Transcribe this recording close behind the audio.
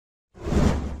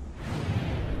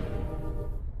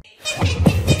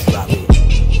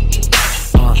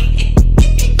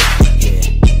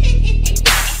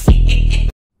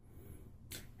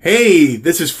Hey,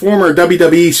 this is former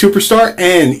WWE superstar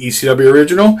and ECW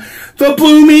original, the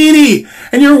Blue Meanie,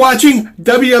 and you're watching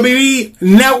WWE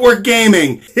Network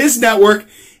Gaming. His network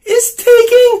is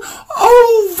taking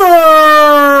over.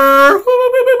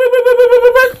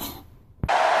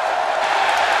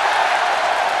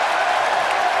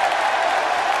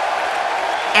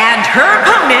 And her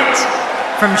opponent,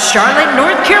 from Charlotte,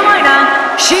 North Carolina,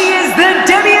 she is the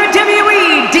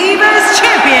WWE Divas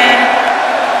Champion,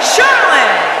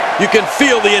 Charlotte. You can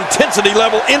feel the intensity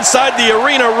level inside the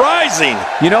arena rising.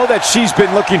 You know that she's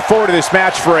been looking forward to this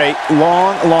match for a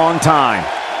long time.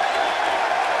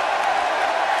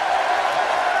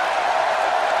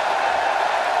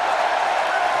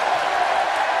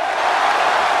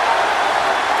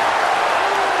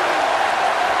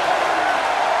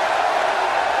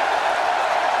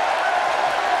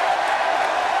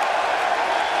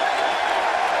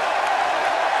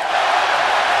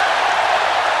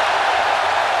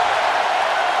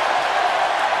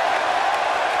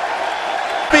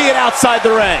 Outside the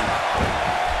ring.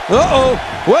 Uh-oh,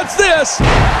 what's this?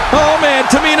 Oh man,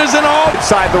 Tamina's in all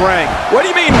inside the ring. What do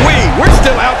you mean we? We're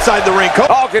still outside the ring.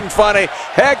 Talking funny.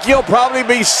 Heck, you'll probably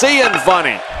be seeing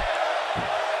funny.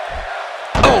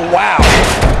 Oh wow.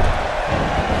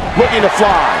 Looking to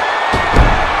fly.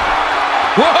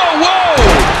 Whoa.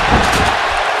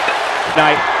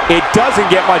 It doesn't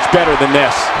get much better than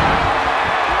this.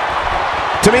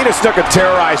 Tamina Snuka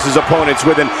terrorizes opponents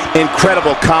with an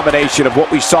incredible combination of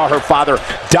what we saw her father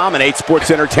dominate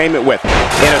sports entertainment with.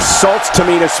 An assaults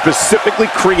Tamina specifically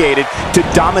created to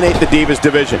dominate the Divas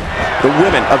division. The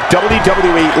women of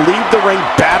WWE leave the ring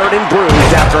battered and bruised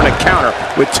after an encounter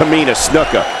with Tamina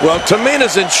Snuka. Well,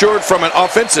 Tamina's insured from an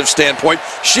offensive standpoint.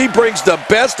 She brings the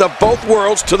best of both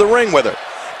worlds to the ring with her.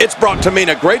 It's brought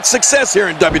Tamina great success here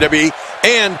in WWE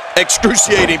and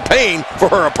excruciating pain for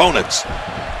her opponents.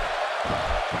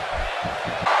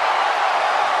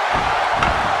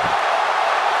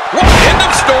 End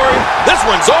of story. This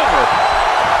one's over.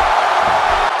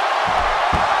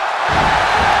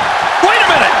 Wait a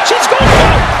minute. She's going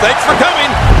out. Thanks for coming.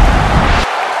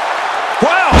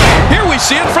 Wow. Here we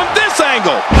see it from this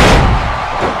angle.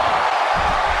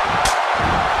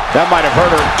 That might have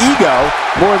hurt her ego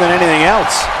more than anything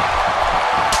else.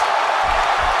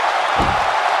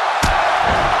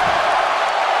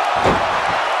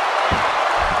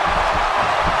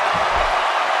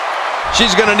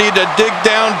 She's going to need to dig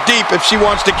down deep if she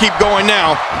wants to keep going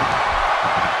now.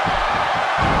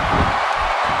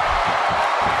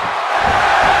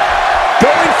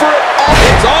 Going for it.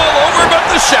 It's all over but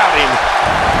the shouting.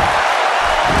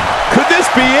 Could this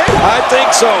be it? I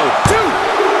think so. 2,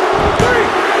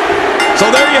 3. So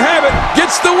there you have it.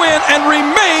 Gets the win and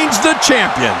remains the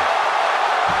champion.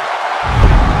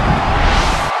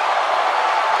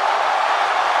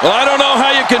 Well, I don't know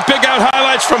how you can pick out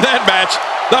highlights from that match.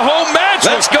 The whole match.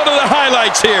 Let's go to the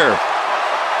highlights here.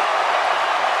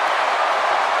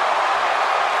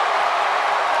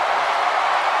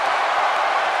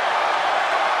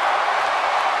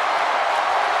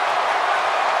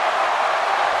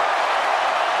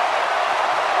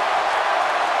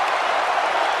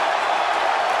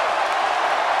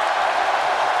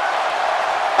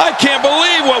 I can't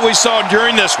believe what we saw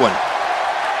during this one.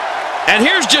 And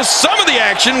here's just some of the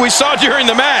action we saw during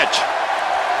the match.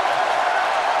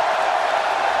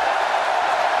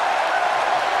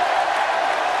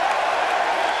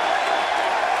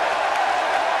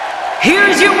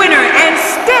 Here's your winner and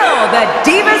still the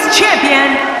Divas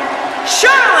Champion,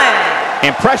 Charlotte.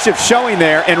 Impressive showing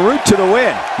there en route to the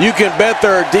win. You can bet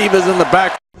there are divas in the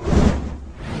back.